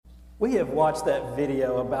We have watched that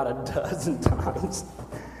video about a dozen times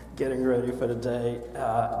getting ready for the day,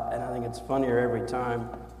 and I think it's funnier every time.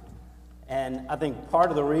 And I think part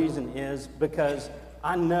of the reason is because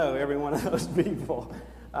I know every one of those people,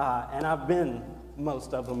 and I've been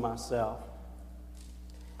most of them myself.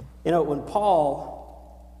 You know, when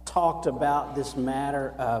Paul talked about this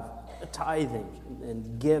matter of tithing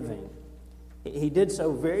and giving, he did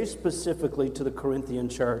so very specifically to the Corinthian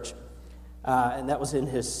church. And that was in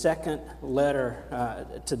his second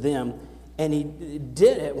letter to them. And he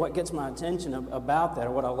did it. What gets my attention about that,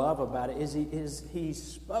 or what I love about it, is he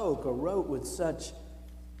spoke or wrote with such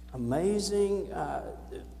amazing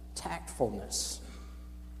tactfulness.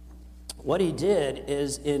 What he did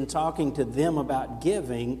is, in talking to them about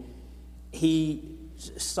giving, he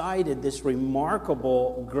cited this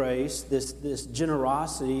remarkable grace, this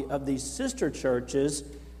generosity of these sister churches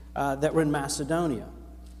that were in Macedonia.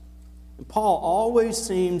 Paul always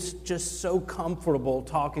seems just so comfortable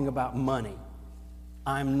talking about money.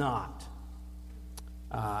 I'm not.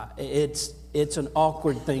 It's an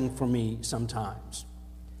awkward thing for me sometimes.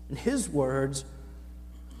 And his words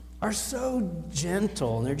are so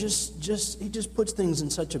gentle, and they're he just puts things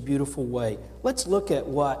in such a beautiful way. Let's look at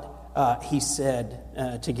what he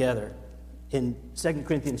said together in 2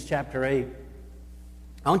 Corinthians chapter 8.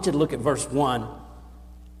 I want you to look at verse 1.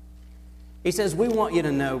 He says, "We want you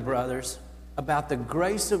to know, brothers, about the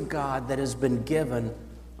grace of God that has been given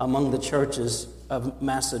among the churches of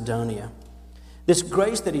Macedonia." This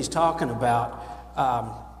grace that he's talking about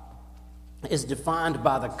is defined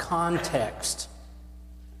by the context.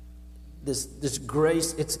 This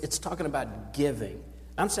grace, it's talking about giving.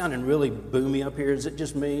 I'm sounding really boomy up here. Is it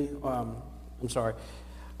just me? I'm sorry.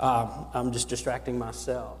 I'm just distracting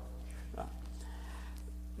myself.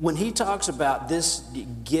 When he talks about this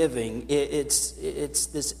giving, it's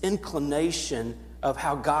this inclination of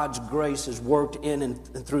how God's grace has worked in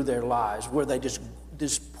and through their lives, where they just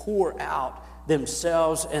pour out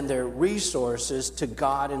themselves and their resources to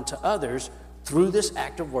God and to others through this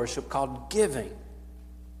act of worship called giving.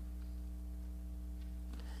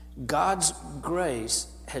 God's grace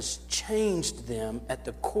has changed them at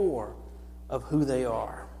the core of who they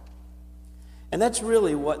are. And that's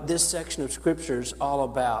really what this section of Scripture is all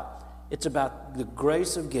about. It's about the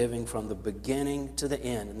grace of giving from the beginning to the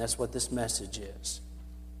end, and that's what this message is.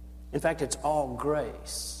 In fact, it's all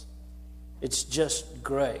grace. It's just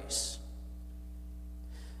grace.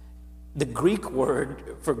 The Greek word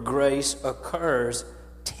for grace occurs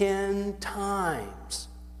 10 times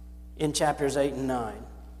in chapters 8 and 9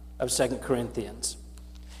 of 2 Corinthians.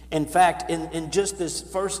 In fact, in just this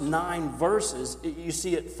first 9 verses, you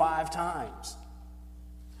see it 5 times.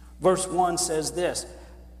 Verse 1 says this.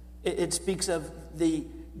 It speaks of the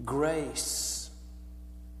grace.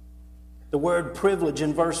 The word privilege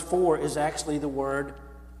in verse 4 is actually the word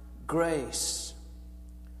grace.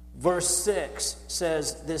 Verse 6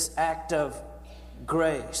 says this act of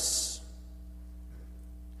grace.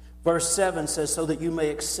 Verse 7 says, so that you may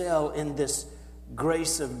excel in this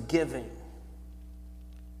grace of giving.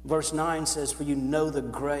 Verse 9 says, for you know the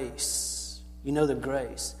grace. You know the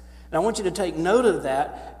grace. And I want you to take note of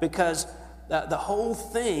that, because the whole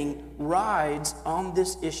thing rides on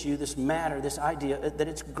this issue, this matter, this idea that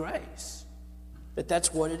it's grace.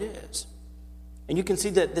 That's what it is. And you can see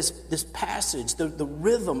that this passage, the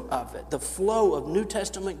rhythm of it, the flow of New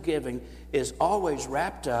Testament giving is always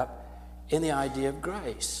wrapped up in the idea of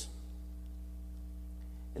grace.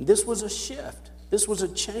 And this was a shift. This was a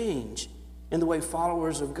change in the way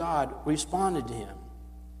followers of God responded to him.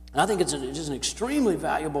 And I think it's just an extremely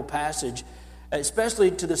valuable passage,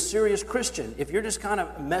 especially to the serious Christian. If you're just kind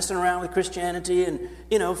of messing around with Christianity and,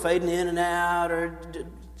 fading in and out, or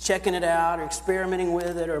checking it out, or experimenting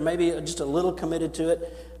with it, or maybe just a little committed to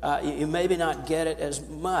it, you maybe not get it as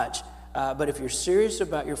much. But if you're serious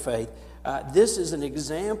about your faith, this is an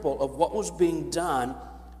example of what was being done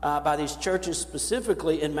by these churches,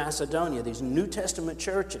 specifically in Macedonia, these New Testament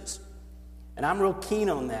churches. And I'm real keen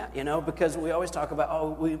on that, because we always talk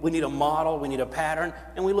about, we need a model, we need a pattern,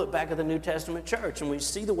 and we look back at the New Testament church, and we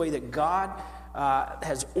see the way that God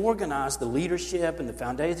has organized the leadership and the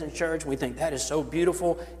foundation of the church, and we think that is so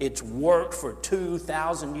beautiful. It's worked for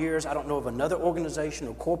 2,000 years. I don't know of another organization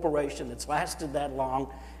or corporation that's lasted that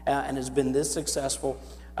long and has been this successful.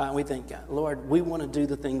 We think, Lord, we want to do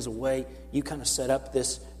the things the way you kind of set up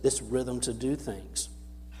this rhythm to do things.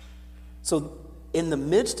 So in the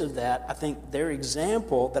midst of that, I think their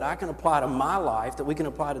example that I can apply to my life, that we can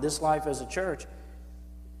apply to this life as a church,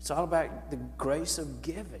 it's all about the grace of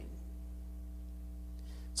giving.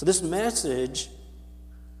 So this message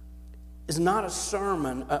is not a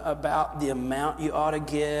sermon about the amount you ought to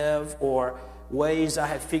give or ways I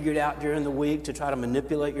have figured out during the week to try to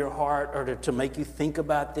manipulate your heart or to make you think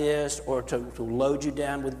about this or to load you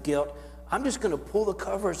down with guilt. I'm just going to pull the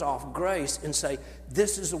covers off grace and say,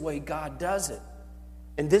 this is the way God does it.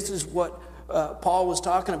 And this is what Paul was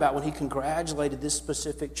talking about when he congratulated this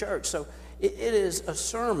specific church. So it is a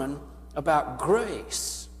sermon about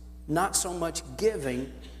grace, not so much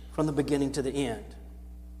giving from the beginning to the end.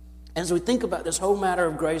 As we think about this whole matter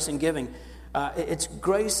of grace and giving, it's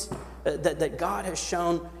grace that God has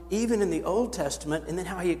shown even in the Old Testament, and then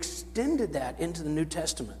how he extended that into the New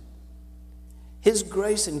Testament. His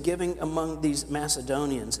grace in giving among these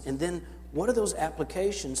Macedonians, and then what are those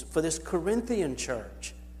applications for this Corinthian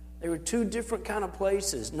church? They were two different kind of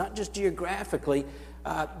places, not just geographically,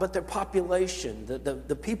 but their population.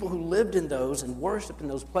 The people who lived in those and worshiped in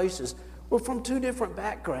those places were from two different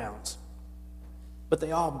backgrounds, but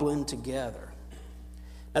they all blend together.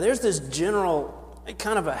 Now there's this general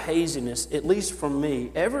kind of a haziness, at least for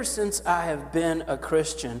me, ever since I have been a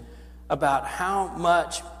Christian, about how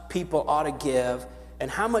much people ought to give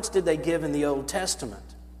and how much did they give in the Old Testament.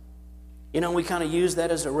 You know, we kind of use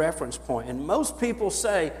that as a reference point. And most people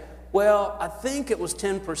say, well, I think it was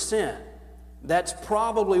 10%. That's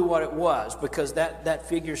probably what it was because that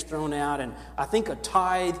figure's thrown out. And I think a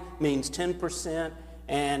tithe means 10%.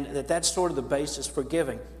 And that's sort of the basis for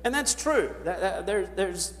giving. And that's true.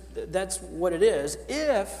 That's what it is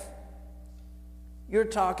if you're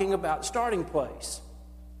talking about starting place.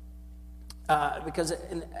 Because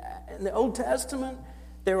in the Old Testament,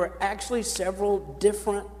 there were actually several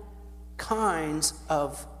different kinds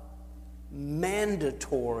of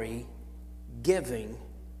mandatory giving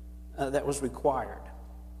that was required.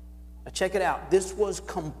 Now check it out. This was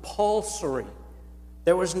compulsory.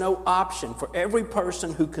 There was no option for every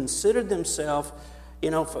person who considered themselves,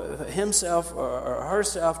 for himself or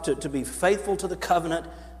herself to be faithful to the covenant,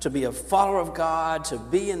 to be a follower of God, to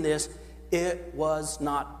be in this. It was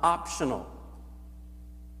not optional.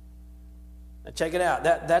 Now check it out.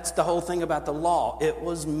 That's the whole thing about the law. It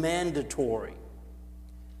was mandatory.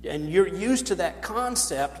 And you're used to that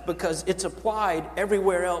concept because it's applied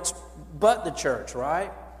everywhere else but the church,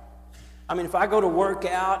 right? I mean, if I go to work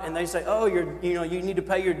out and they say, oh, you need to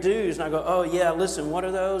pay your dues. And I go, oh, yeah, listen, what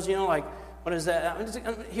are those? What is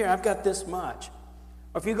that? Here, I've got this much.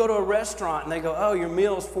 Or if you go to a restaurant and they go, oh, your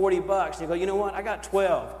meal's $40. And you go, you know what? I got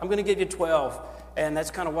 12. I'm going to give you 12. And that's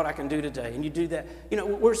kind of what I can do today. And you do that.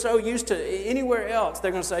 We're so used to anywhere else,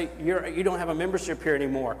 they're going to say, you don't have a membership here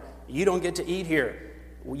anymore. You don't get to eat here.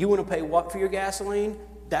 You want to pay what for your gasoline?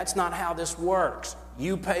 That's not how this works.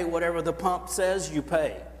 You pay whatever the pump says you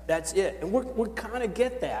pay. That's it. And we kind of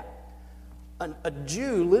get that. A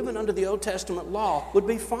Jew living under the Old Testament law would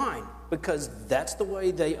be fine because that's the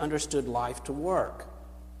way they understood life to work.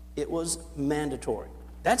 It was mandatory.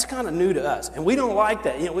 That's kind of new to us, and we don't like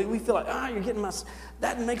that. We feel like, you're getting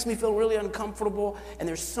that makes me feel really uncomfortable, and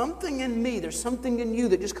there's something in me, there's something in you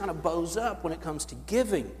that just kind of bows up when it comes to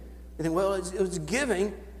giving. You think, well, it was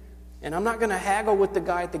giving, and I'm not going to haggle with the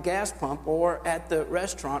guy at the gas pump or at the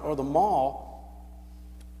restaurant or the mall,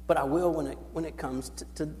 but I will when it comes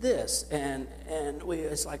to this. And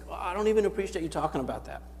it's like, I don't even appreciate you talking about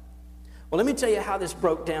that. Well, let me tell you how this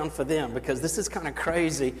broke down for them, because this is kind of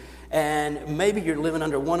crazy, and maybe you're living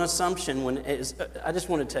under one assumption I just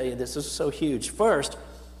want to tell you this is so huge. First,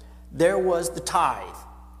 there was the tithe,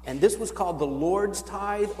 and this was called the Lord's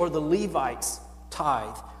tithe or the Levites'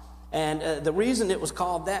 tithe. And the reason it was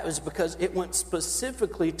called that was because it went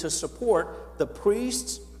specifically to support the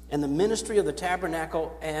priests and the ministry of the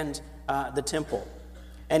tabernacle and the temple.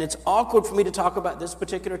 And it's awkward for me to talk about this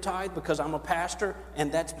particular tithe because I'm a pastor,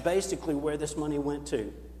 and that's basically where this money went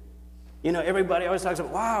to. Everybody always talks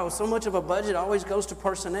about, wow, so much of a budget always goes to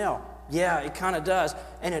personnel. Yeah, it kind of does,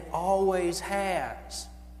 and it always has.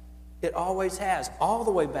 It always has, all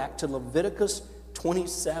the way back to Leviticus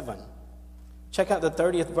 27. Check out the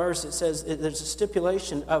 30th verse. It says there's a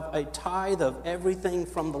stipulation of a tithe of everything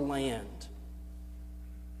from the land.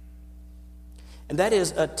 And that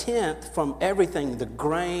is a tenth from everything, the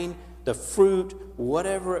grain, the fruit,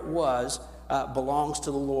 whatever it was, belongs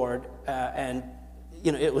to the Lord.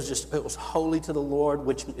 It was holy to the Lord,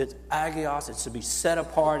 which it's agios, it's to be set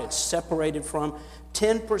apart, it's separated from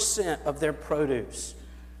 10% of their produce,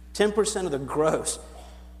 10% of the gross.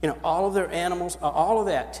 All of their animals, all of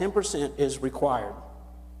that, 10% is required.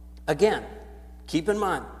 Again, keep in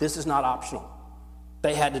mind, this is not optional.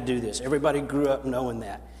 They had to do this. Everybody grew up knowing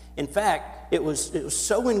that. In fact, it was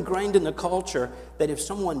so ingrained in the culture that if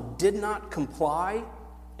someone did not comply,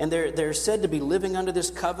 and they're said to be living under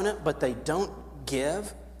this covenant, but they don't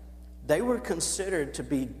give, they were considered to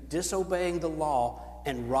be disobeying the law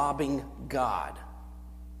and robbing God.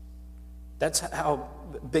 That's how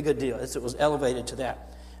big a deal. It was elevated to that.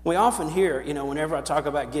 We often hear, whenever I talk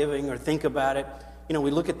about giving or think about it,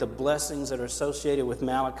 we look at the blessings that are associated with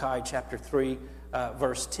Malachi chapter 3,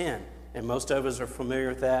 verse 10. And most of us are familiar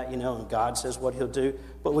with that, and God says what he'll do.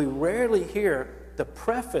 But we rarely hear the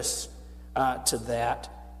preface to that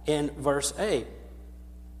in verse 8.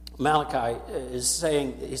 Malachi is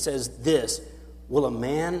saying, he says this, will a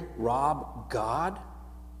man rob God?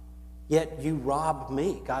 Yet you robbed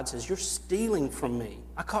me. God says, you're stealing from me.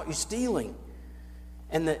 I caught you stealing.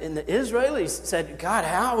 And the Israelis said, God,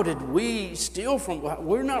 how did we steal from,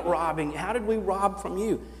 we're not robbing. How did we rob from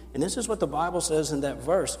you? And this is what the Bible says in that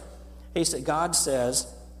verse. He said, God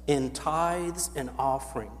says, in tithes and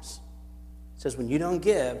offerings. It says, when you don't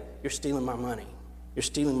give, you're stealing my money. You're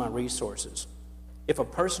stealing my resources. If a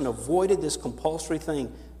person avoided this compulsory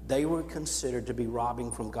thing, they were considered to be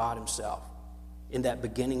robbing from God himself in that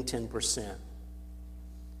beginning 10%.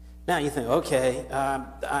 Now you think, okay,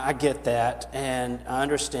 I get that, and I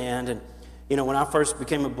understand. And, when I first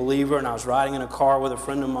became a believer and I was riding in a car with a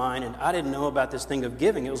friend of mine, and I didn't know about this thing of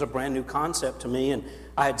giving. It was a brand new concept to me, and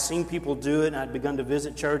I had seen people do it, and I'd begun to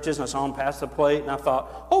visit churches, and I saw them pass the plate, and I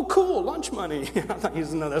thought, oh, cool, lunch money. I thought,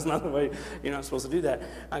 no, that's not the way you're not supposed to do that.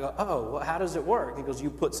 I go, oh, well, how does it work? He goes, you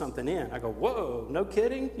put something in. I go, whoa, no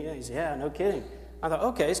kidding? Yeah, he said, yeah, no kidding. I thought,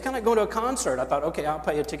 okay, it's kind of like going to a concert. I thought, okay, I'll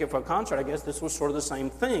pay a ticket for a concert. I guess this was sort of the same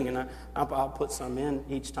thing, and I'll put some in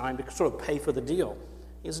each time to sort of pay for the deal.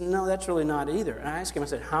 He said, no, that's really not either. And I asked him, I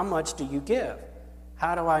said, how much do you give?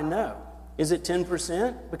 How do I know? Is it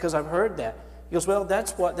 10%? Because I've heard that. He goes, well,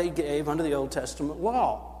 that's what they gave under the Old Testament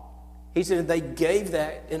law. He said they gave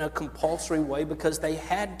that in a compulsory way because they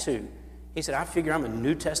had to. He said, I figure I'm a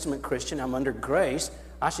New Testament Christian. I'm under grace.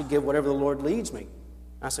 I should give whatever the Lord leads me.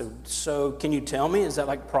 I said, so can you tell me, is that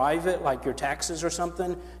like private, like your taxes or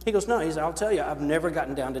something? He goes, no. He said, I'll tell you, I've never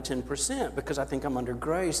gotten down to 10% because I think I'm under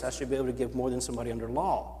grace. I should be able to give more than somebody under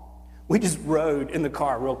law. We just rode in the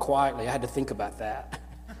car real quietly. I had to think about that.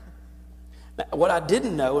 Now, what I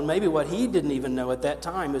didn't know, and maybe what he didn't even know at that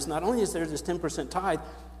time, is not only is there this 10% tithe,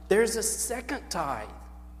 there's a second tithe.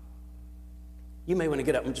 You may want to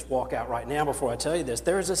get up and just walk out right now before I tell you this.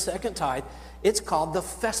 There is a second tithe. It's called the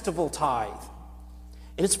festival tithe.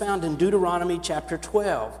 And it's found in Deuteronomy chapter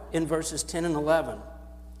 12 in verses 10 and 11.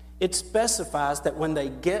 It specifies that when they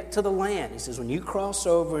get to the land, he says, when you cross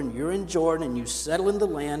over and you're in Jordan and you settle in the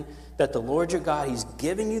land, that the Lord your God, he's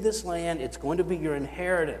giving you this land. It's going to be your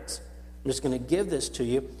inheritance. I'm just going to give this to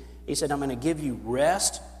you. He said, I'm going to give you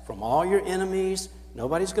rest from all your enemies.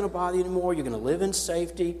 Nobody's going to bother you anymore. You're going to live in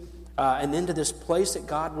safety. And then to this place that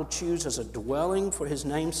God will choose as a dwelling for his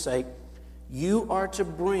name's sake, you are to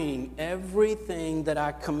bring everything that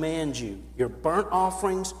I command you. Your burnt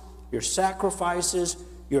offerings, your sacrifices,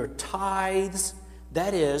 your tithes,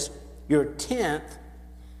 that is, your tenth,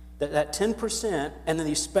 that 10%, and then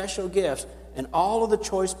these special gifts, and all of the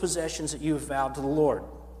choice possessions that you have vowed to the Lord.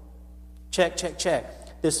 Check, check,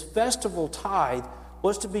 check. This festival tithe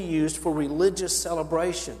was to be used for religious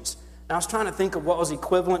celebrations. Now, I was trying to think of what was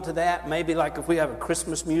equivalent to that. Maybe like if we have a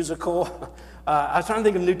Christmas musical. I was trying to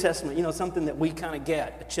think of New Testament, something that we kind of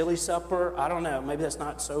get. A chili supper, I don't know. Maybe that's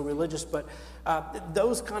not so religious. But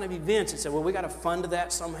those kind of events, it said, well, we got to fund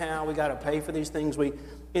that somehow. We got to pay for these things. We,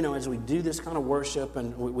 as we do this kind of worship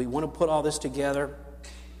and we want to put all this together.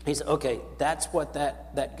 He said, okay, that's what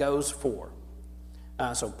that goes for.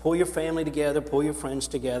 So pull your family together, pull your friends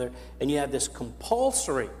together, and you have this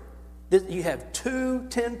compulsory. You have 2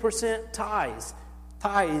 10% tithes.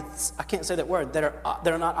 Tithes, I can't say that word, that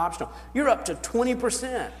are not optional. You're up to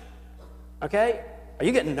 20%. Okay? Are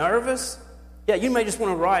you getting nervous? Yeah, you may just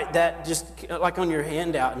want to write that just like on your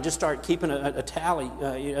handout and just start keeping a tally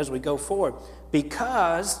as we go forward.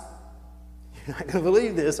 Because, you're not going to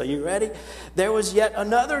believe this, are you ready? There was yet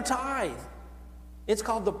another tithe. It's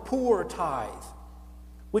called the poor tithe,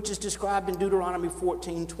 which is described in Deuteronomy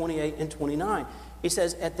 14, 28, and 29. He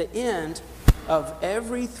says, at the end of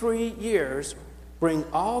every 3 years, bring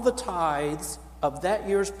all the tithes of that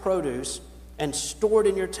year's produce and store it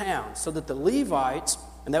in your town, so that the Levites,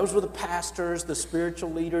 and those were the pastors, the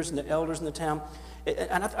spiritual leaders, and the elders in the town.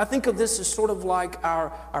 And I think of this as sort of like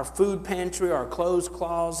our food pantry, our clothes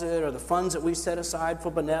closet, or the funds that we set aside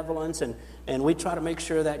for benevolence, and we try to make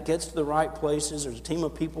sure that gets to the right places. There's a team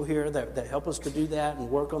of people here that help us to do that and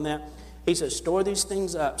work on that. He says, store these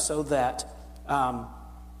things up so that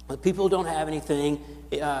the people who don't have anything,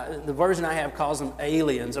 the version I have calls them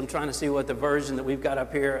aliens. I'm trying to see what the version that we've got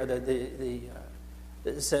up here,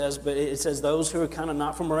 it says those who are kind of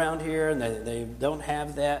not from around here and they don't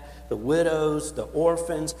have that, the widows, the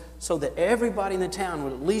orphans, so that everybody in the town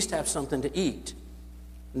would at least have something to eat.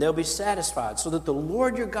 And they'll be satisfied, so that the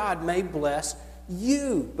Lord your God may bless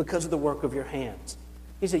you because of the work of your hands.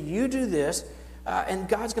 He said, you do this, and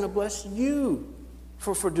God's going to bless you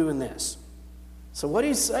for doing this. So what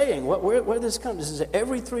he's saying, where this comes, is that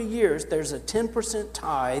every 3 years there's a 10%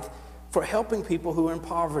 tithe for helping people who are in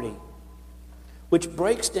poverty, which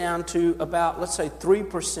breaks down to about, let's say,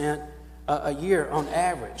 3% a year on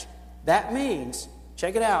average. That means,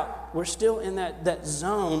 check it out, we're still in that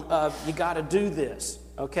zone of you got to do this,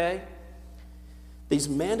 okay? These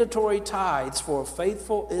mandatory tithes for a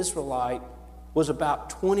faithful Israelite was about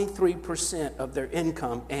 23% of their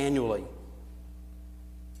income annually.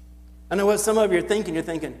 I know what some of you are thinking. You're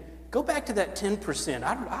thinking, go back to that 10%.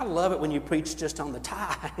 I love it when you preach just on the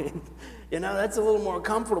tithe. That's a little more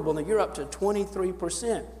comfortable than you're up to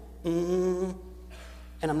 23%. And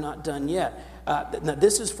I'm not done yet. Now,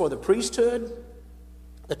 this is for the priesthood,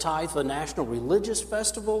 the tithe for the national religious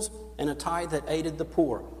festivals, and a tithe that aided the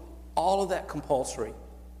poor. All of that compulsory.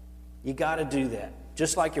 You got to do that.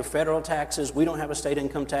 Just like your federal taxes, we don't have a state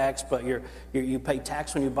income tax, but you pay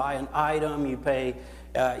tax when you buy an item, you pay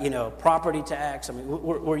property tax. I mean,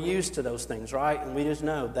 we're used to those things, right? And we just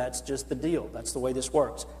know that's just the deal. That's the way this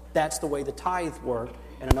works. That's the way the tithe worked.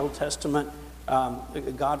 And an Old Testament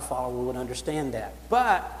God follower would understand that.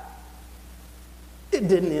 But it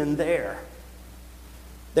didn't end there.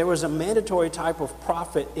 There was a mandatory type of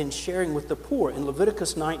profit in sharing with the poor. In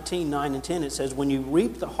Leviticus 19, 9 and 10, it says, when you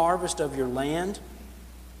reap the harvest of your land,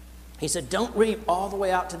 he said, don't reap all the way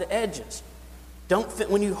out to the edges.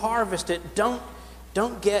 When you harvest it,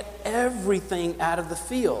 don't get everything out of the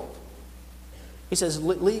field. He says,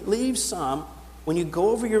 leave some. When you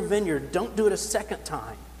go over your vineyard, don't do it a second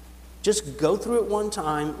time. Just go through it one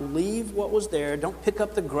time, leave what was there. Don't pick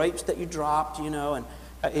up the grapes that you dropped, and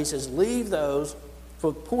he says, leave those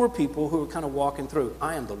for poor people who are kind of walking through.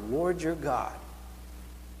 I am the Lord your God.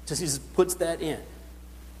 He just puts that in.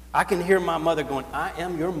 I can hear my mother going, I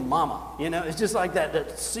am your mama. It's just like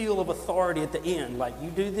that seal of authority at the end. Like, you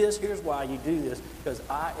do this, here's why you do this, because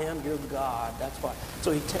I am your God. That's why.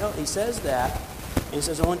 So he says that, and he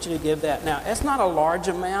says, I want you to give that. Now, it's not a large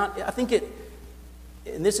amount. I think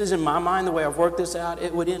and this is in my mind, the way I've worked this out,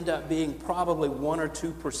 it would end up being probably 1 or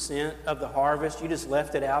 2% of the harvest. You just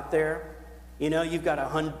left it out there. You've got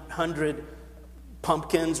 100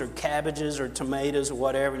 pumpkins or cabbages or tomatoes or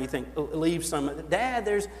whatever, and you think, leave some. Dad,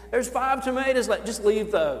 there's 5 tomatoes left. Just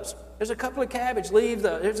leave those. There's a couple of cabbage. Leave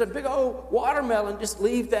those. There's a big old watermelon. Just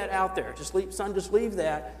leave that out there. Just leave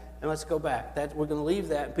that, and let's go back. We're going to leave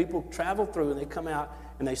that. And people travel through, and they come out,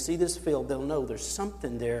 and they see this field. They'll know there's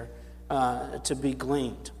something there to be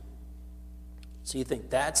gleaned. So you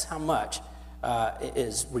think that's how much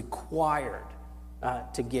is required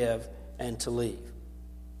to give and to leave.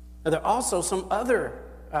 Now, there are also some other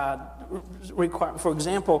requirements. For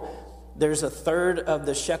example, there's 1/3 of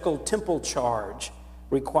the shekel temple charge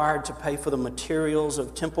required to pay for the materials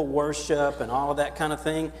of temple worship and all of that kind of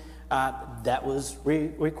thing. That was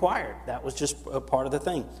required. That was just a part of the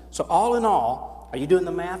thing. So all in all, are you doing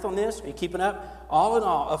the math on this? Are you keeping up? All in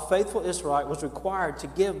all, a faithful Israelite was required to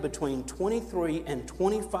give between 23 and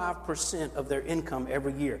 25% of their income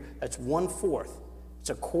every year. That's 1/4. It's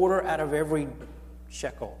a quarter out of every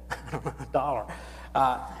shekel, dollar.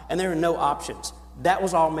 And there are no options. That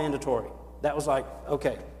was all mandatory. That was like,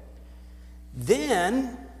 okay.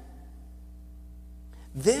 Then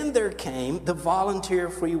there came the volunteer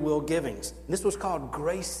free will givings. This was called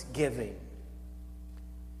grace giving.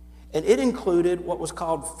 And it included what was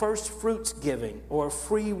called first fruits giving or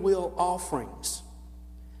free will offerings.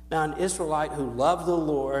 Now, an Israelite who loved the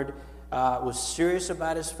Lord, was serious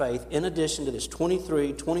about his faith, in addition to this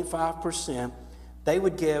 23, 25%, they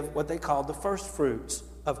would give what they called the first fruits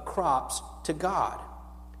of crops to God.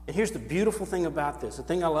 And here's the beautiful thing about this. The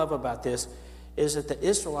thing I love about this is that the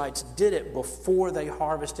Israelites did it before they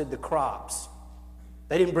harvested the crops.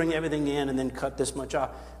 They didn't bring everything in and then cut this much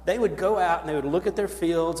off. They would go out and they would look at their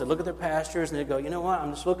fields and look at their pastures and they'd go, you know what,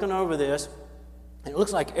 I'm just looking over this, and it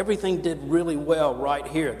looks like everything did really well right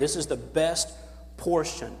here. This is the best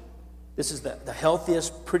portion. This is the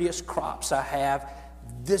healthiest, prettiest crops I have.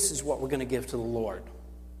 This is what we're going to give to the Lord.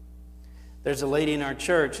 There's a lady in our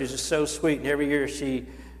church who's just so sweet, and every year she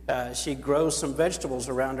grows some vegetables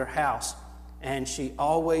around her house, and she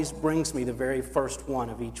always brings me the very first one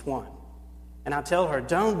of each one. And I tell her,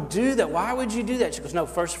 don't do that. Why would you do that? She goes, no,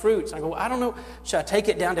 first fruits. I go, well, I don't know. Should I take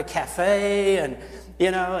it down to cafe and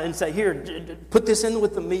say, here, put this in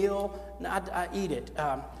with the meal? No, I eat it.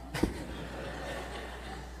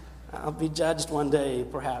 I'll be judged one day,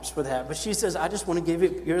 perhaps, for that. But she says, I just want to give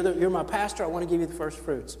you, you're my pastor, I want to give you the first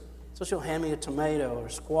fruits. So she'll hand me a tomato or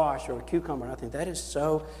a squash or a cucumber. And I think that is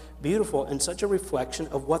so beautiful and such a reflection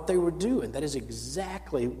of what they were doing. That is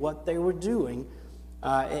exactly what they were doing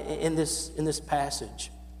in this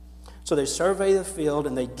passage. So they survey the field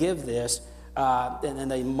and they give this, and then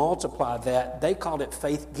they multiply that. They called it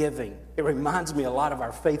faith giving. It reminds me a lot of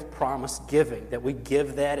our faith promise giving, that we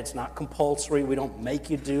give that. It's not compulsory. We don't make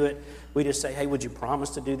you do it. We just say, hey, would you promise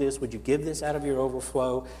to do this? Would you give this out of your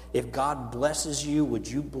overflow? If God blesses you, would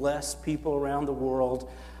you bless people around the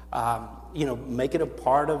world? Make it a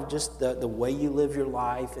part of just the way you live your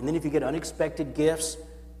life. And then if you get unexpected gifts,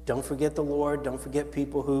 don't forget the Lord. Don't forget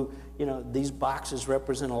people who, these boxes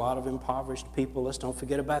represent a lot of impoverished people. Let's don't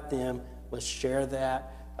forget about them. Let's share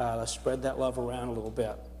that. Let's spread that love around a little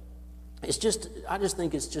bit. I just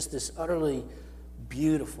think it's just this utterly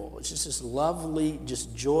beautiful. It's just this lovely,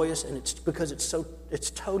 just joyous, and it's because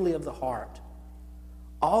it's totally of the heart.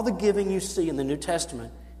 All the giving you see in the New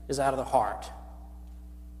Testament is out of the heart.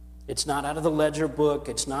 It's not out of the ledger book.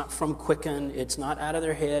 It's not from Quicken. It's not out of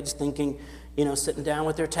their heads thinking, sitting down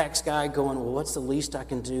with their tax guy going, well, what's the least I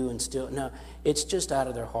can do? And still, no, it's just out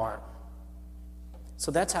of their heart.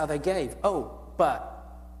 So that's how they gave. Oh, but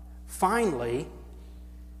finally,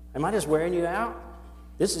 am I just wearing you out?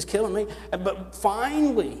 This is killing me. But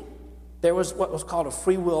finally, there was what was called a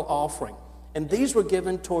free will offering. And these were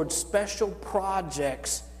given towards special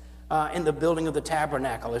projects in the building of the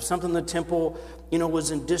tabernacle. If something in the temple,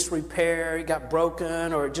 was in disrepair, it got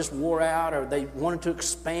broken, or it just wore out, or they wanted to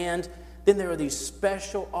expand, then there are these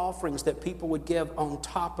special offerings that people would give on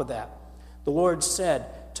top of that. The Lord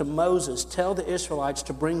said to Moses, tell the Israelites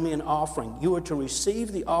to bring me an offering. You are to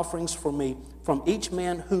receive the offerings for me from each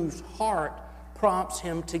man whose heart prompts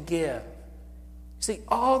him to give. See,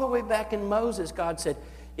 all the way back in Moses, God said,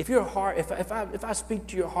 if I speak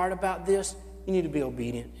to your heart about this, you need to be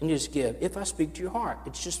obedient and just give. If I speak to your heart,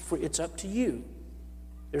 it's up to you.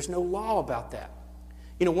 There's no law about that.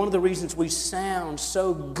 One of the reasons we sound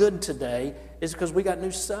so good today is because we got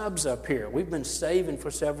new subs up here. We've been saving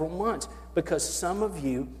for several months because some of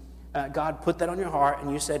you, God put that on your heart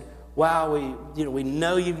and you said, wow, we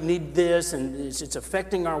know you need this and it's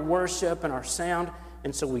affecting our worship and our sound.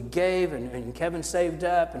 And so we gave and Kevin saved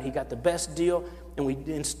up and he got the best deal and we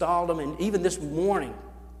installed them. And even this morning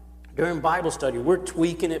during Bible study, we're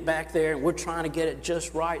tweaking it back there and we're trying to get it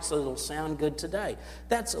just right so it'll sound good today.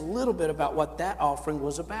 That's a little bit about what that offering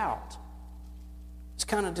was about. It's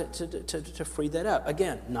kind of to free that up.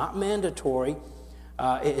 Again, not mandatory.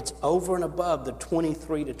 It's over and above the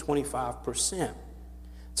 23 to 25%.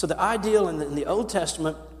 So the ideal in the Old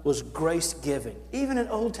Testament was grace giving. Even in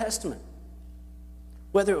Old Testament,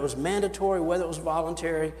 whether it was mandatory, whether it was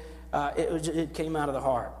voluntary, it came out of the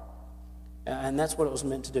heart. And that's what it was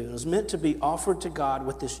meant to do. It was meant to be offered to God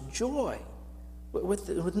with this joy,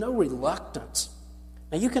 with no reluctance.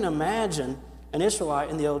 Now you can imagine an Israelite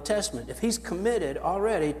in the Old Testament. If he's committed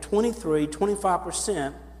already 23,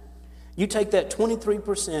 25%, you take that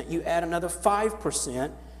 23%, you add another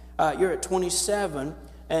 5%, you're at 27%.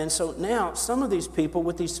 And so now some of these people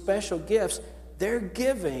with these special gifts, they're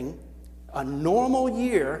giving a normal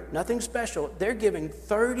year, nothing special, they're giving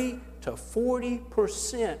 30 to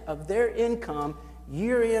 40% of their income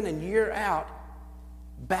year in and year out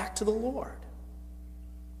back to the Lord.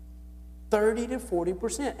 30 to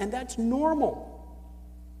 40%, and that's normal.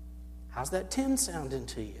 How's that 10 sounding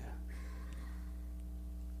to you?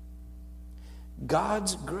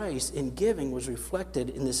 God's grace in giving was reflected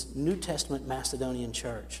in this New Testament Macedonian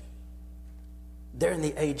church. They're in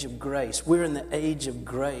the age of grace. We're in the age of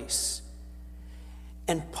grace.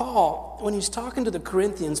 And Paul, when he's talking to the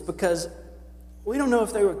Corinthians, because we don't know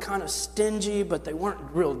if they were kind of stingy, but they weren't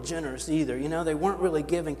real generous either. They weren't really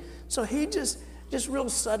giving. So he just real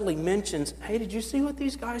subtly mentions, hey, did you see what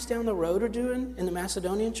these guys down the road are doing in the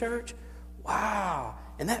Macedonian church? Wow.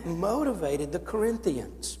 And that motivated the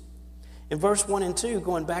Corinthians. In verse 1 and 2,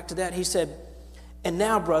 going back to that, he said, and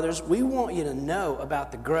now, brothers, we want you to know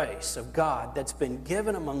about the grace of God that's been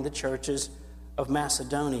given among the churches of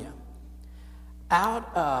Macedonia.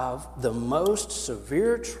 Out of the most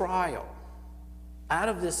severe trial, out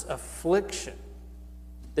of this affliction,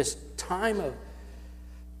 this time of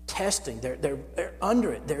testing, they're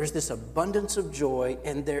under it. There's this abundance of joy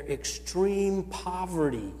and their extreme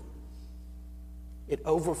poverty. It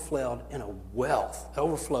overflowed in a wealth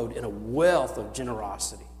of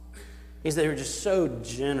generosity. They were just so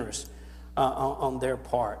generous on their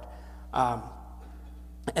part.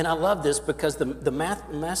 And I love this because the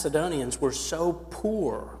Macedonians were so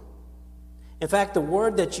poor. In fact, the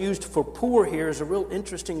word that's used for poor here is a real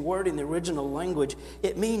interesting word in the original language.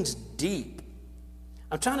 It means deep.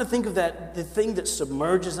 I'm trying to think of the thing that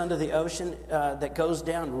submerges under the ocean that goes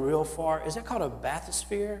down real far. Is that called a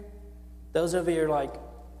bathysphere? Those of you are like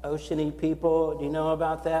oceany people, do you know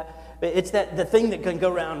about that? It's the thing that can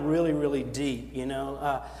go around really, really deep, you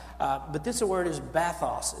know. But this word is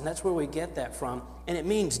bathos, and that's where we get that from. And it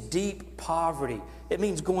means deep poverty. It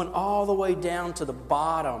means going all the way down to the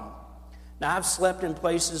bottom. Now, I've slept in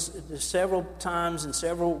places several times in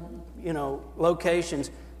several,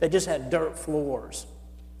 locations that just had dirt floors.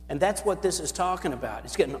 And that's what this is talking about.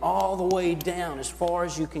 It's getting all the way down as far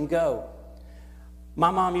as you can go. My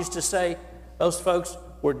mom used to say those folks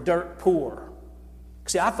were dirt poor.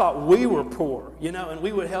 See, I thought we were poor, and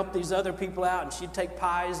we would help these other people out, and she'd take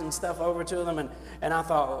pies and stuff over to them, and I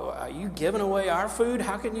thought, are you giving away our food?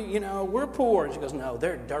 How can you, we're poor. And she goes, no,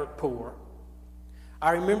 they're dirt poor.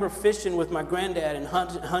 I remember fishing with my granddad and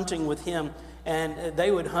hunting with him, and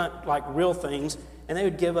they would hunt like real things, and they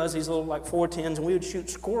would give us these little like 410s, and we would shoot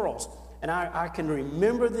squirrels. And I can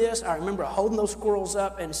remember this. I remember holding those squirrels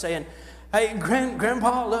up and saying, hey,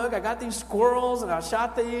 Grandpa, look, I got these squirrels, and I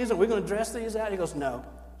shot these, and we're going to dress these out. He goes, no,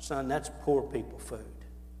 son, that's poor people food.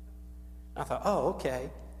 I thought, oh, okay.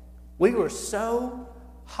 We were so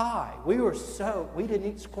high. We didn't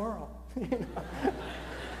eat squirrel.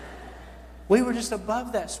 We were just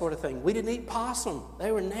above that sort of thing. We didn't eat possum.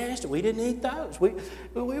 They were nasty. We didn't eat those. We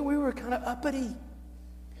were kind of uppity.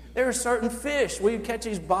 There were certain fish. We would catch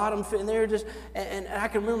these bottom fish, and they were just, and I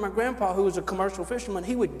can remember my grandpa, who was a commercial fisherman,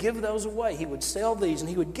 he would give those away. He would sell these, and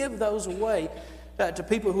he would give those away to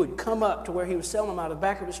people who would come up to where he was selling them out of the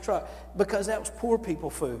back of his truck, because that was poor people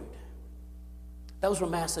food. Those were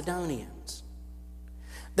Macedonians.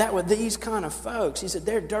 That were these kind of folks. He said,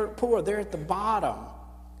 they're dirt poor. They're at the bottom.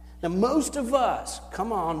 Now, most of us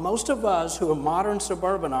who are modern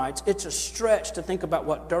suburbanites, it's a stretch to think about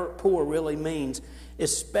what dirt poor really means,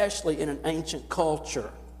 especially in an ancient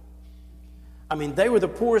culture. I mean, they were the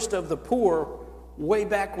poorest of the poor way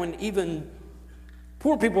back when even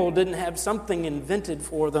poor people didn't have something invented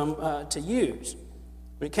for them to use.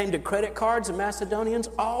 When it came to credit cards, the Macedonians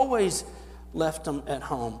always left them at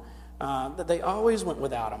home. They always went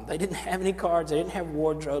without them. They didn't have any cards. They didn't have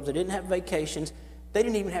wardrobes. They didn't have vacations. They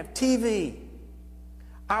didn't even have TV.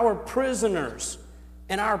 Our prisoners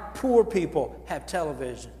and our poor people have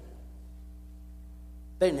television.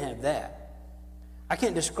 They didn't have that. I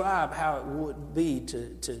can't describe how it would be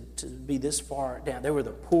to be this far down. They were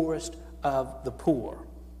the poorest of the poor.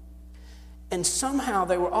 And somehow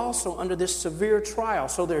they were also under this severe trial.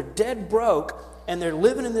 So they're dead broke, and they're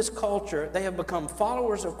living in this culture. They have become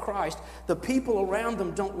followers of Christ. The people around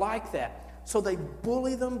them don't like that. So they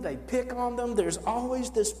bully them, they pick on them. There's always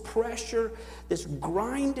this pressure, this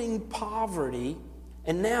grinding poverty,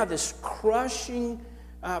 and now this crushing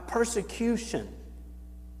persecution.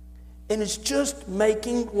 And it's just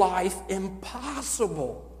making life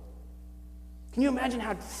impossible. Can you imagine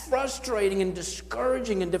how frustrating and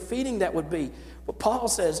discouraging and defeating that would be? But Paul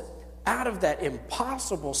says, out of that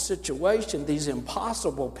impossible situation, these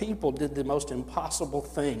impossible people did the most impossible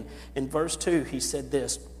thing. In verse 2, he said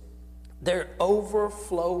this, their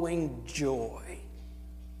overflowing joy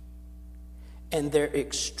and their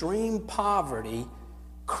extreme poverty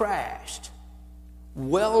crashed,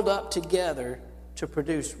 welled up together to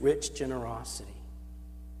produce rich generosity.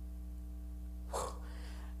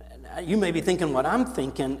 You may be thinking what I'm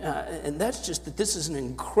thinking, and that's just that this is an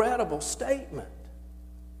incredible statement.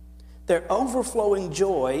 Their overflowing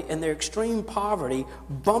joy and their extreme poverty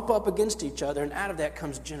bump up against each other, and out of that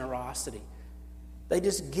comes generosity. They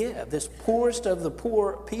just give. This poorest of the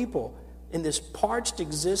poor people in this parched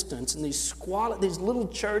existence, in these little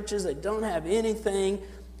churches that don't have anything,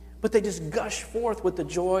 but they just gush forth with the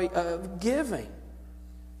joy of giving.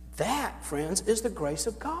 That, friends, is the grace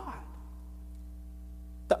of God.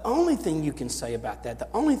 The only thing you can say about that,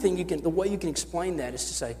 the way you can explain that is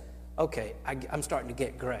to say, okay, I'm starting to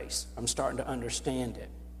get grace. I'm starting to understand it.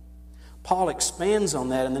 Paul expands on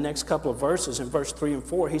that in the next couple of verses. In verse 3 and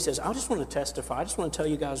 4, he says, I just want to testify. I just want to tell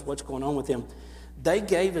you guys what's going on with them. They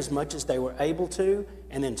gave as much as they were able to,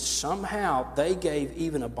 and then somehow they gave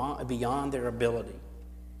even beyond their ability.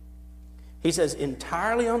 He says,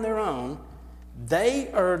 entirely on their own,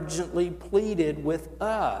 they urgently pleaded with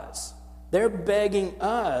us. They're begging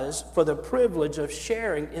us for the privilege of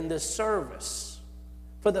sharing in this service,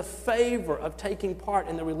 for the favor of taking part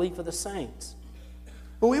in the relief of the saints.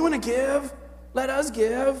 When we want to give, let us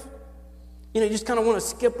give. You just kind of want to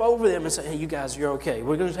skip over them and say, hey, you guys, you're okay.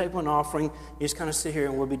 We're going to take one offering. You just kind of sit here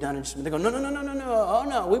and we'll be done in just a minute. They go, no. Oh,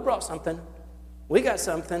 no, we brought something. We got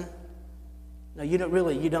something. No, you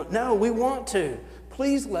don't. No, we want to.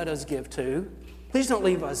 Please let us give too. Please don't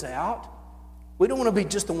leave us out. We don't want to be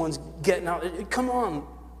just the ones getting out. Come on.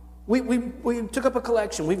 We took up a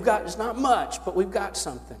collection. It's not much, but we've got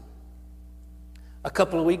something. A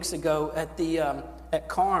couple of weeks ago at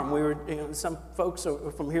Carm, we were, some folks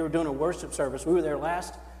from here were doing a worship service. We were there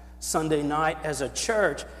last Sunday night as a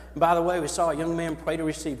church. And by the way, we saw a young man pray to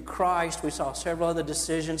receive Christ. We saw several other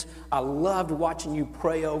decisions. I loved watching you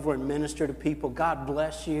pray over and minister to people. God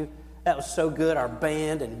bless you. That was so good. Our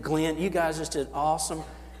band and Glenn, you guys just did awesome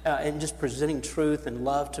in just presenting truth and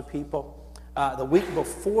love to people. The week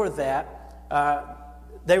before that,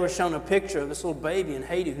 they were showing a picture of this little baby in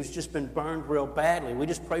Haiti who's just been burned real badly. We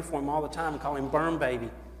just pray for him all the time and call him Burn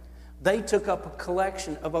Baby. They took up a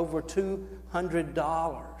collection of over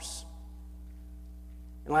 $200.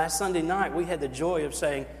 And last Sunday night, we had the joy of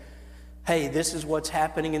saying, hey, this is what's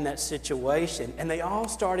happening in that situation. And they all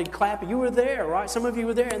started clapping. You were there, right? Some of you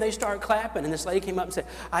were there, and they started clapping. And this lady came up and said,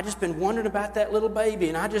 I just been wondering about that little baby,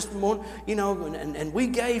 and I just want, and we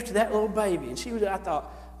gave to that little baby. And I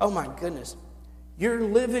thought, oh my goodness, you're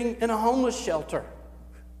living in a homeless shelter.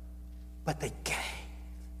 But they gave.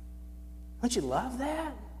 Don't you love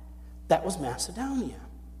that? That was Macedonia.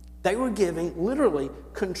 They were giving literally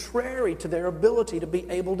contrary to their ability to be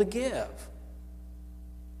able to give.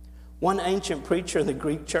 One ancient preacher in the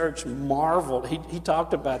Greek church marveled. He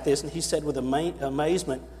talked about this, and he said with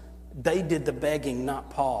amazement, they did the begging, not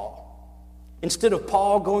Paul. Instead of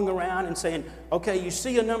Paul going around and saying, okay, you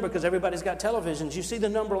see a number, because everybody's got televisions, you see the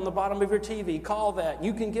number on the bottom of your TV, call that,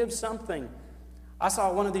 you can give something. I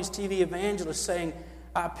saw one of these TV evangelists saying,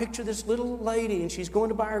 I picture this little lady and she's going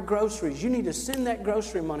to buy her groceries. You need to send that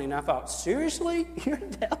grocery money. And I thought, seriously?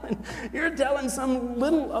 You're telling some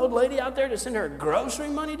little old lady out there to send her grocery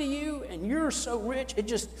money to you? And you're so rich.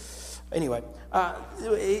 Anyway,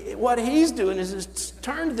 what he's doing is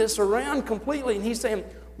turned this around completely. And he's saying,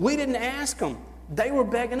 we didn't ask them. They were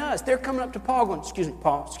begging us. They're coming up to Paul going, excuse me,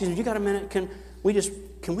 Paul, you got a minute?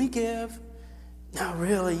 Can we give? No,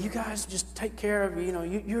 really, you guys just take care of,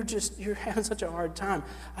 you're having such a hard time.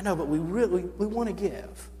 I know, but we want to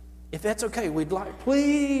give. If that's okay,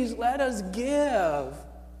 please let us give.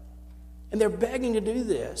 And they're begging to do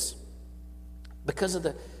this because of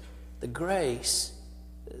the grace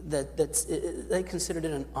they considered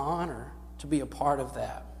it an honor to be a part of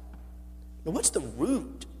that. Now, what's the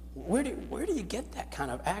root? Where do you get that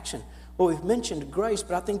kind of action? Well, we've mentioned grace,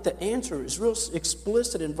 but I think the answer is real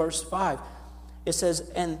explicit in verse 5. It says,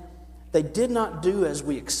 and they did not do as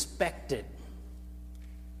we expected,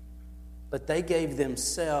 but they gave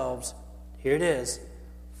themselves, here it is,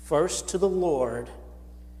 first to the Lord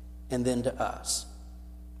and then to us.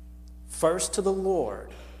 First to the Lord,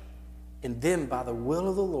 and then by the will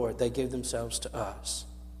of the Lord, they gave themselves to us.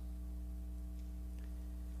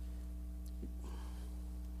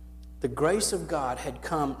 The grace of God had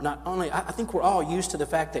come not only, I think we're all used to the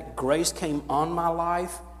fact that grace came on my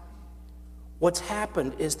life. What's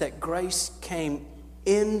happened is that grace came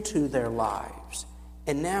into their lives,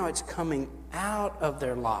 and now it's coming out of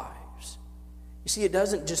their lives. You see, it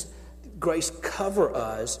doesn't just grace cover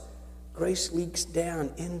us. Grace leaks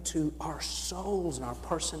down into our souls and our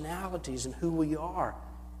personalities and who we are,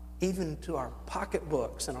 even to our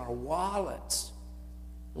pocketbooks and our wallets.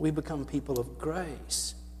 We become people of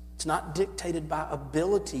grace. It's not dictated by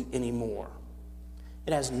ability anymore.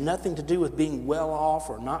 It has nothing to do with being well off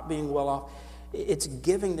or not being well off. It's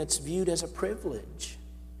giving that's viewed as a privilege.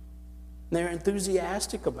 They're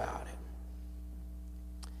enthusiastic about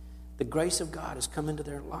it. The grace of God has come into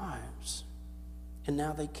their lives, and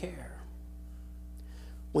now they care.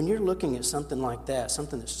 When you're looking at something like that,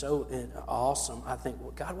 something that's so awesome, I think,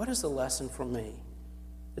 well, God, what is the lesson for me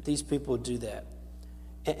that these people would do that?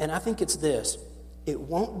 And I think it's this. It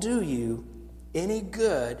won't do you any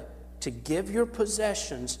good to give your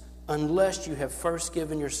possessions unless you have first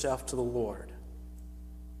given yourself to the Lord.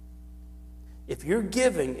 If you're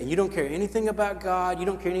giving and you don't care anything about God, you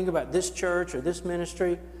don't care anything about this church or this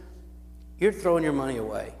ministry, you're throwing your money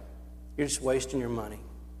away. You're just wasting your money.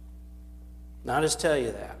 Now, I just tell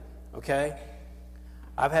you that, okay?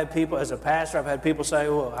 I've had people, as a pastor, I've had people say,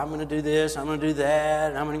 well, I'm going to do this, I'm going to do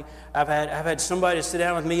that. And I've had somebody sit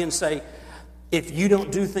down with me and say, if you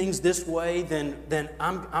don't do things this way, then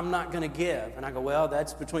I'm not going to give. And I go, well,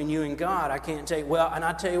 that's between you and God. I can't tell you. Well, and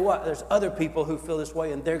I tell you what, there's other people who feel this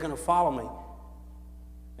way, and they're going to follow me.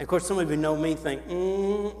 And of course, some of you know me, think,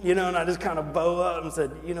 and I just kind of bow up and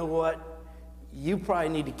said, you know what? You probably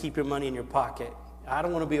need to keep your money in your pocket. I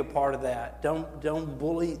don't want to be a part of that. Don't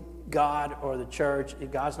bully God or the church.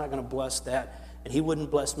 God's not going to bless that, and He wouldn't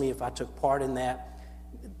bless me if I took part in that.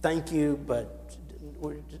 thank you, but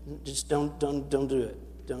just don't do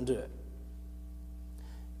it. Don't do it.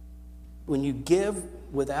 When you give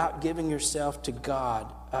without giving yourself to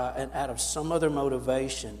God and out of some other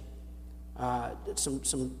motivation,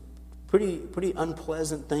 some pretty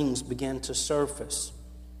unpleasant things begin to surface.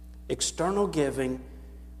 External giving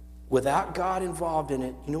without God involved in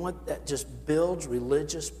it, you know what? That just builds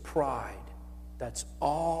religious pride. That's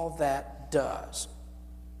all that does.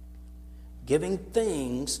 Giving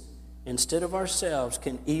things instead of ourselves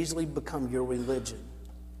can easily become your religion.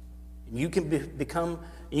 And you can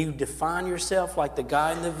you define yourself like the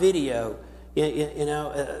guy in the video, and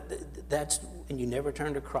you never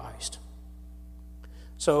turn to Christ.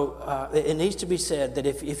 So it needs to be said that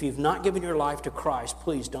if you've not given your life to Christ,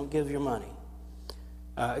 please don't give your money.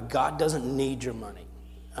 God doesn't need your money.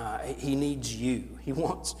 He needs you. He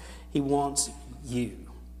wants you.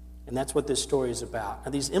 And that's what this story is about.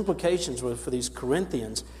 Now, these implications were for these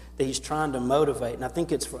Corinthians that he's trying to motivate, and I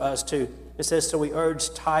think it's for us too. It says, so he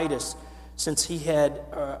urged Titus, since he had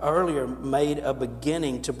earlier made a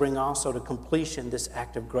beginning, to bring also to completion this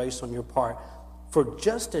act of grace on your part. For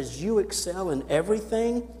just as you excel in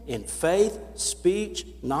everything, in faith, speech,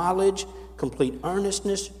 knowledge, complete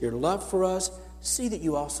earnestness, your love for us, see that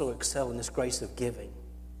you also excel in this grace of giving.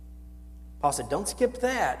 Paul said, don't skip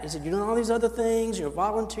that. He said, you're doing all these other things, you're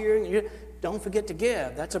volunteering, don't forget to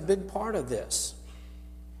give. That's a big part of this.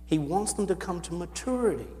 He wants them to come to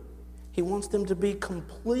maturity. He wants them to be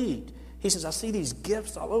complete. He says, I see these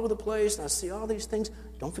gifts all over the place, and I see all these things.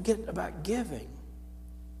 Don't forget about giving.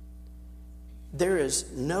 There is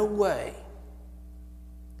no way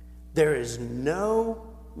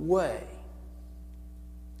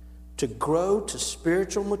to grow to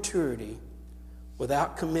spiritual maturity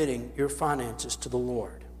without committing your finances to the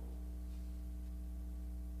Lord.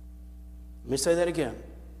 Let me say that again.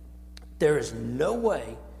 There is no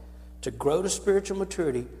way to grow to spiritual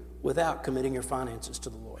maturity without committing your finances to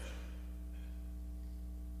the Lord.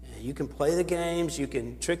 You can play the games, you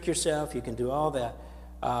can trick yourself, you can do all that.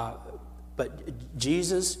 But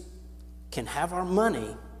Jesus can have our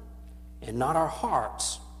money and not our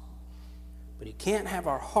hearts. But he can't have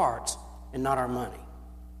our hearts and not our money.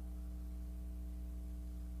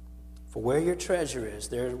 For where your treasure is,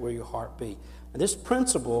 there will your heart be. And this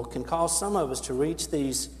principle can cause some of us to reach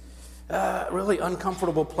these really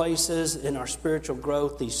uncomfortable places in our spiritual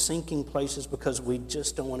growth, these sinking places, because we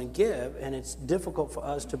just don't want to give. And it's difficult for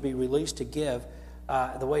us to be released to give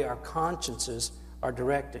the way our consciences are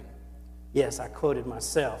directing. Yes, I quoted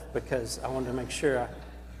myself because I wanted to make sure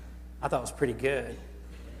I thought it was pretty good.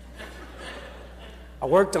 I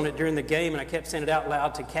worked on it during the game, and I kept saying it out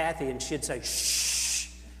loud to Kathy, and she'd say, shh,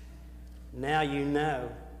 now you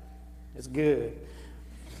know. It's good.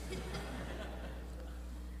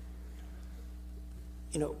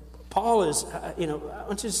 Paul is, I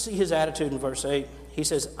want you to see his attitude in verse 8. He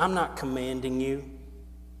says, I'm not commanding you.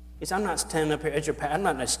 He says, I'm not standing up here as your pastor. I'm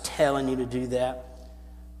not just telling you to do that.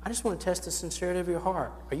 I just want to test the sincerity of your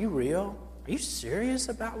heart. Are you real? Are you serious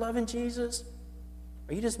about loving Jesus?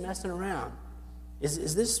 Are you just messing around?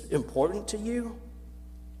 Is this important to you?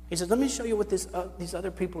 He says, let me show you what these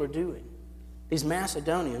other people are doing. These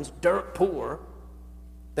Macedonians, dirt poor,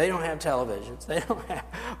 they don't have televisions. They don't have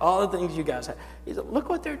all the things you guys have. He said, look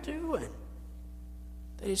what they're doing.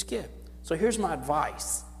 They just give. So here's my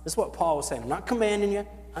advice. This is what Paul was saying. I'm not commanding you.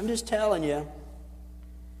 I'm just telling you.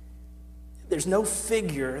 There's no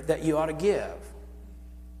figure that you ought to give.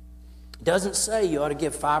 It doesn't say you ought to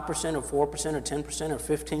give 5% or 4% or 10% or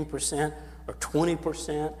 15% or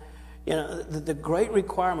 20%. The great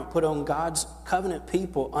requirement put on God's covenant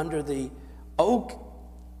people under the old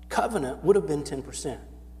covenant would have been 10%.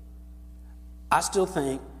 I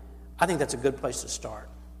think that's a good place to start.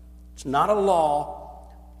 It's not a law,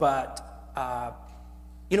 but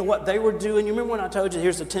you know what they were doing? You remember when I told you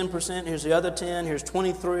here's the 10%, here's the other 10, here's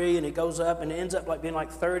 23, and it goes up and it ends up being like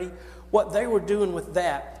 30? What they were doing with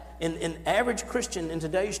that, an average Christian in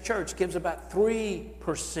today's church gives about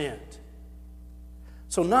 3%.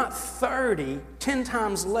 So not 30, 10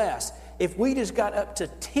 times less. If we just got up to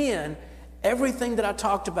 10, everything that I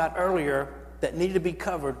talked about earlier that needed to be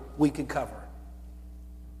covered, we could cover.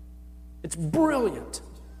 It's brilliant.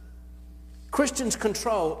 Christians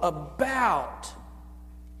control about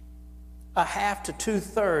a half to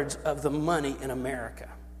 2/3 of the money in America.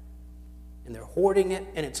 And they're hoarding it,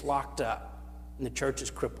 and it's locked up, and the church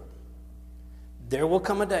is crippled. There will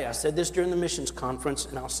come a day, I said this during the missions conference,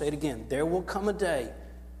 and I'll say it again, there will come a day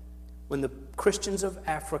when the Christians of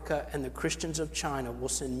Africa and the Christians of China will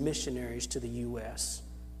send missionaries to the U.S.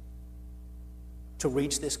 to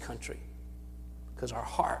reach this country, because our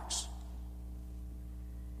hearts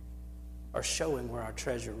are showing where our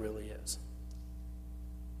treasure really is.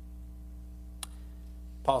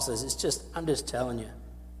 Paul says, I'm just telling you,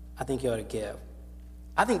 I think you ought to give.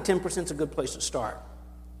 I think 10% is a good place to start.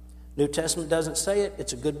 New Testament doesn't say it.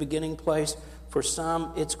 It's a good beginning place. For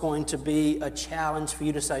some, it's going to be a challenge for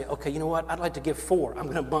you to say, okay, you know what? I'd like to give 4. I'm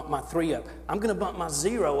going to bump my 3 up. I'm going to bump my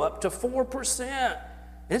 0 up to 4%. And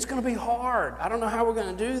it's going to be hard. I don't know how we're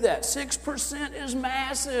going to do that. 6% is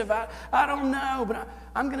massive. I don't know, but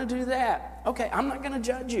I'm going to do that. Okay, I'm not going to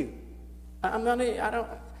judge you.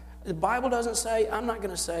 The Bible doesn't say, I'm not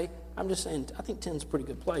going to say. I'm just saying, I think 10 is a pretty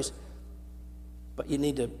good place. But you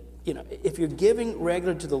need to, if you're giving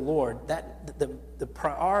regularly to the Lord, that the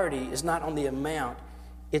priority is not on the amount.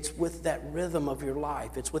 It's with that rhythm of your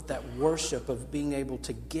life. It's with that worship of being able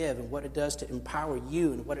to give and what it does to empower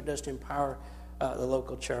you and what it does to empower the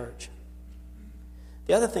local church.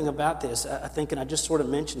 The other thing about this, I think, and I just sort of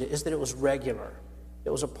mentioned it, is that it was regular. It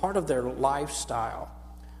was a part of their lifestyle.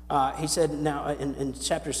 He said, now, in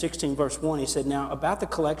chapter 16, verse 1, he said, now, about the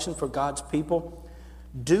collection for God's people,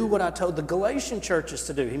 do what I told the Galatian churches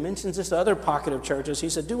to do. He mentions this other pocket of churches. He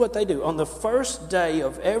said, do what they do. On the first day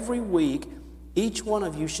of every week, each one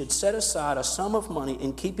of you should set aside a sum of money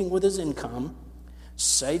in keeping with his income,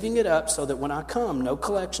 saving it up so that when I come, no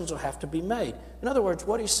collections will have to be made. In other words,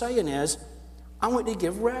 what he's saying is, I want you to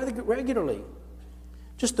give regularly.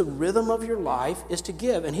 Just the rhythm of your life is to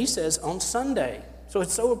give. And he says on Sunday. So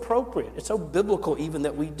it's so appropriate. It's so biblical even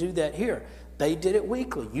that we do that here. They did it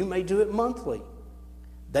weekly. You may do it monthly.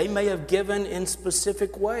 They may have given in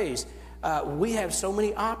specific ways. We have so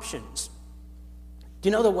many options. Do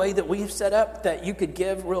you know the way that we've set up that you could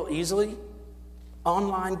give real easily?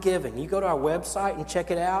 Online giving. You go to our website and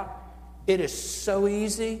check it out. It is so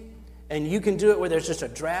easy. And you can do it where there's just a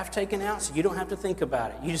draft taken out, so you don't have to think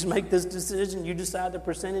about it. You just make this decision. You decide the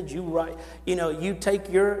percentage. You take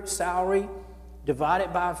your salary, divide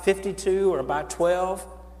it by 52 or by 12,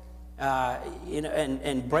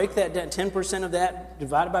 and break that down. 10% of that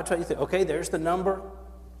divided by 12. You think, okay, there's the number.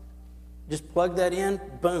 Just plug that in.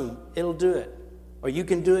 Boom, it'll do it. Or you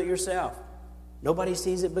can do it yourself. Nobody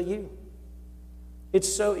sees it but you.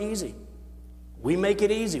 It's so easy. We make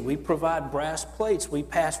it easy. We provide brass plates. We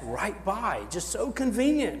pass right by. Just so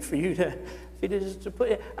convenient for you to put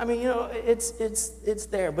it. I mean, it's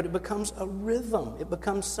there, but it becomes a rhythm. It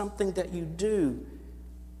becomes something that you do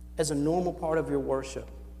as a normal part of your worship.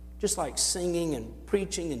 Just like singing and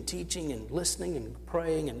preaching and teaching and listening and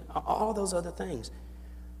praying and all those other things.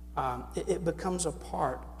 It becomes a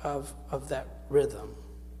part of that rhythm.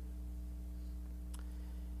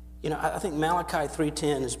 I think Malachi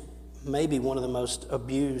 3:10 is maybe one of the most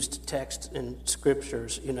abused texts in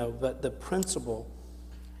scriptures, but the principle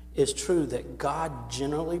is true that God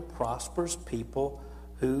generally prospers people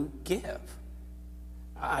who give.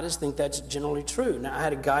 I just think that's generally true. Now, I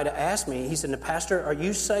had a guy to ask me, he said, Pastor, are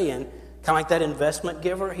you saying, kind of like that investment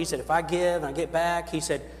giver? He said, if I give and I get back, he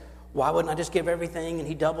said, why wouldn't I just give everything? And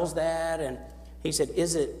he doubles that. And he said,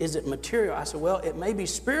 is it material? I said, well, it may be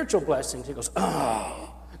spiritual blessings. He goes, oh.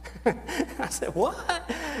 I said, what?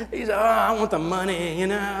 He said, I want the money,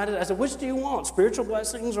 I said, which do you want, spiritual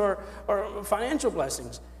blessings or financial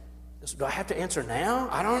blessings? I said, do I have to answer now?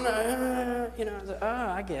 I don't know. I said,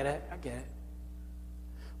 I get it.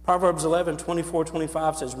 Proverbs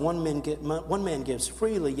 11:24-25 says, one man gives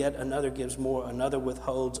freely, yet another gives more. Another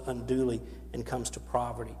withholds unduly and comes to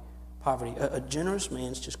poverty. A generous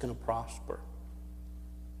man's just going to prosper.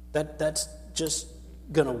 That's just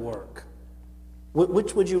going to work.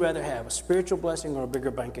 Which would you rather have, a spiritual blessing or a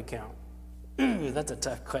bigger bank account? That's a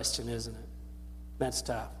tough question, isn't it? That's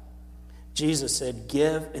tough. Jesus said,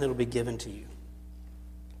 give and it'll be given to you.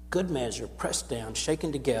 Good measure, pressed down,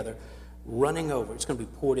 shaken together, running over. It's going to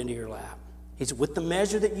be poured into your lap. He said, with the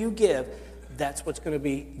measure that you give, that's what's going to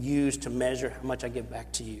be used to measure how much I give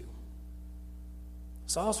back to you.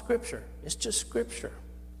 It's all Scripture. It's just Scripture.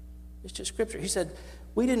 He said,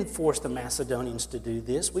 we didn't force the Macedonians to do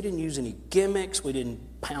this. We didn't use any gimmicks. We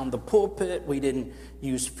didn't pound the pulpit. We didn't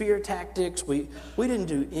use fear tactics. We didn't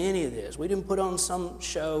do any of this. We didn't put on some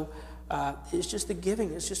show. It's just the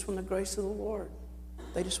giving. It's just from the grace of the Lord.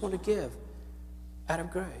 They just want to give out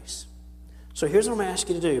of grace. So here's what I'm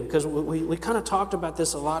asking you to do, because we kind of talked about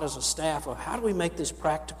this a lot as a staff of how do we make this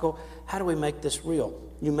practical? How do we make this real?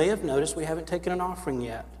 You may have noticed we haven't taken an offering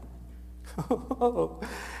yet.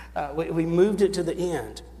 We moved it to the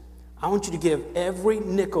end. I want you to give every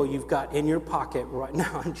nickel you've got in your pocket right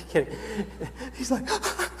now. I'm just kidding. He's like,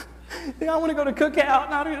 I want to go to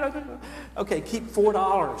cookout. Okay, keep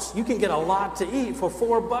 $4. You can get a lot to eat for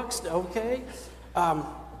 $4, okay?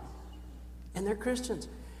 And they're Christians.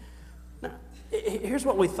 Now, here's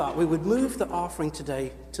what we thought. We would move the offering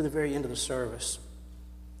today to the very end of the service.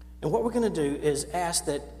 And what we're going to do is ask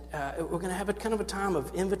that we're going to have a kind of a time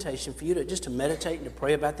of invitation for you to just to meditate and to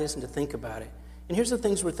pray about this and to think about it. And here's the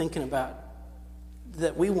things we're thinking about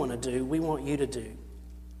that we want to do, we want you to do.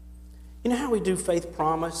 You know how we do faith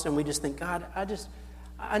promise and we just think, God,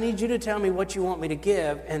 I need you to tell me what you want me to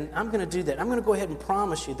give, and I'm going to do that. I'm going to go ahead and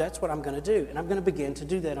promise you that's what I'm going to do, and I'm going to begin to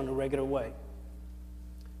do that on a regular way.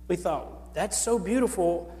 We thought, that's so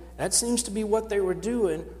beautiful. That seems to be what they were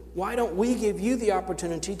doing. Why don't we give you the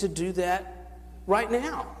opportunity to do that right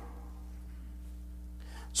now?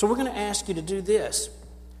 So we're going to ask you to do this,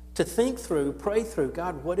 to think through, pray through,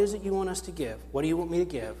 God, what is it you want us to give? What do you want me to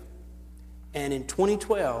give? And in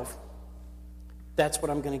 2012, that's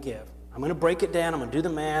what I'm going to give. I'm going to break it down. I'm going to do the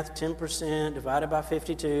math, 10% divided by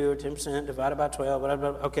 52, or 10% divided by 12.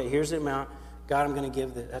 Okay, here's the amount. God, I'm going to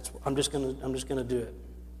give that. I'm just going to do it.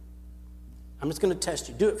 I'm just going to test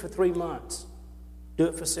you. Do it for 3 months. Do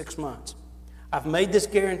it for 6 months. I've made this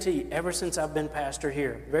guarantee ever since I've been pastor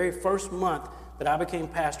here. The very first month that I became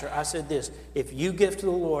pastor, I said this: if you give to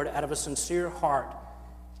the Lord out of a sincere heart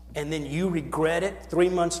and then you regret it 3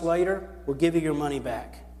 months later, we'll give you your money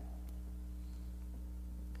back.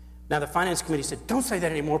 Now, the finance committee said, don't say that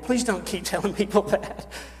anymore. Please don't keep telling people that.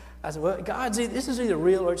 I said, well, this is either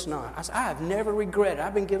real or it's not. I said, I have never regretted.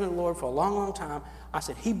 I've been giving the Lord for a long, long time. I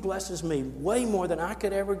said, He blesses me way more than I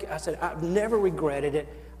could ever. I said, I've never regretted it.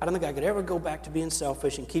 I don't think I could ever go back to being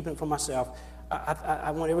selfish and keeping it for myself.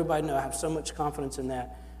 I want everybody to know I have so much confidence in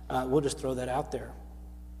that. We'll just throw that out there.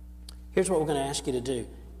 Here's what we're going to ask you to do.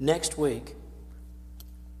 Next week,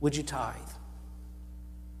 would you tithe?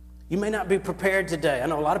 You may not be prepared today. I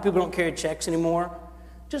know a lot of people don't carry checks anymore.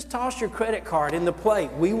 Just toss your credit card in the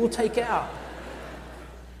plate. We will take out.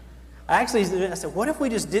 I said, what if we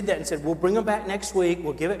just did that and said, we'll bring them back next week.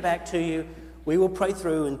 We'll give it back to you. We will pray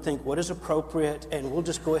through and think what is appropriate, and we'll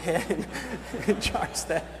just go ahead and charge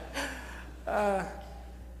that.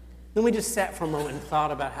 Then we just sat for a moment and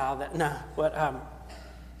thought about how that,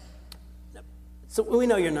 so we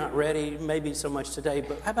know you're not ready, maybe so much today,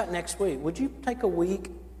 but how about next week? Would you take a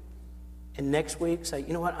week and next week say,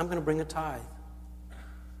 you know what, I'm going to bring a tithe.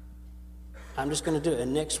 I'm just going to do it.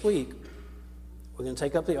 And next week, we're going to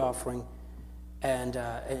take up the offering and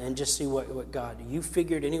just see what God, you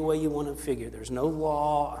figure it any way you want to figure. There's no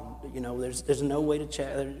law, there's no way to check.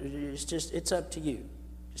 It's up to you.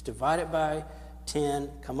 Just divide it by 10,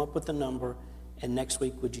 come up with a number, and next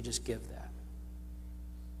week, would you just give that?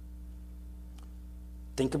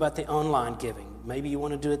 Think about the online giving. Maybe you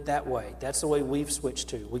want to do it that way. That's the way we've switched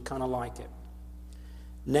to. We kind of like it.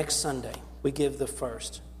 Next Sunday, we give the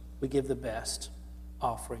first. We give the best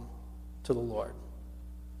offering to the Lord.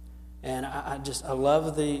 And I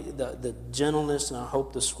love the gentleness, and I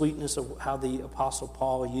hope the sweetness of how the Apostle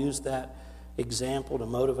Paul used that example to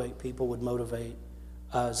motivate people would motivate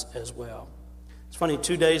us as well. It's funny,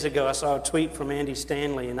 2 days ago I saw a tweet from Andy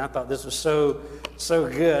Stanley, and I thought this was so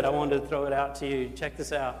good. I wanted to throw it out to you. Check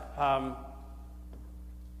this out.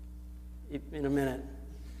 In a minute.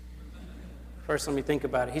 First, let me think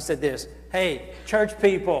about it. He said this: hey, church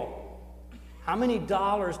people, how many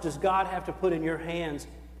dollars does God have to put in your hands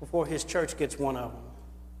before His church gets one of them?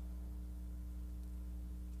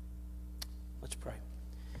 Let's pray.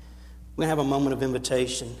 We're going to have a moment of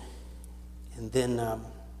invitation, and then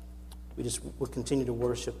we'll continue to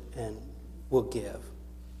worship and we'll give.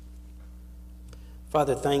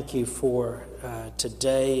 Father, thank you for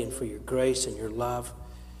today and for your grace and your love.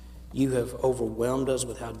 You have overwhelmed us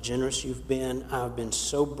with how generous you've been. I've been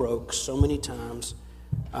so broke so many times,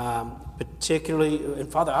 particularly, and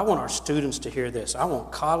Father, I want our students to hear this. I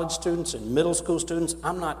want college students and middle school students.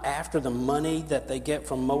 I'm not after the money that they get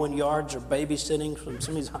from mowing yards or babysitting from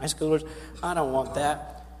some of these high schoolers. I don't want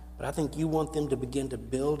that. But I think you want them to begin to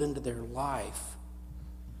build into their life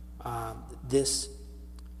this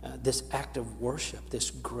act of worship,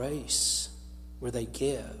 this grace where they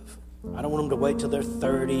give. I don't want them to wait till they're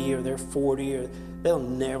 30 or they're 40, or they'll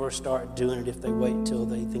never start doing it if they wait till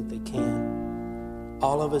they think they can.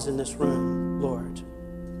 All of us in this room, Lord,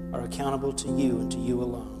 are accountable to you and to you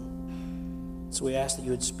alone. So we ask that you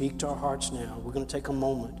would speak to our hearts now. We're going to take a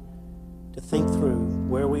moment to think through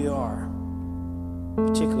where we are,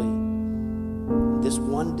 particularly this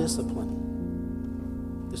one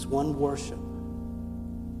discipline, this one worship,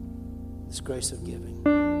 this grace of giving.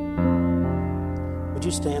 Would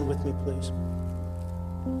you stand with me, please?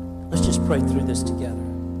 Let's just pray through this together.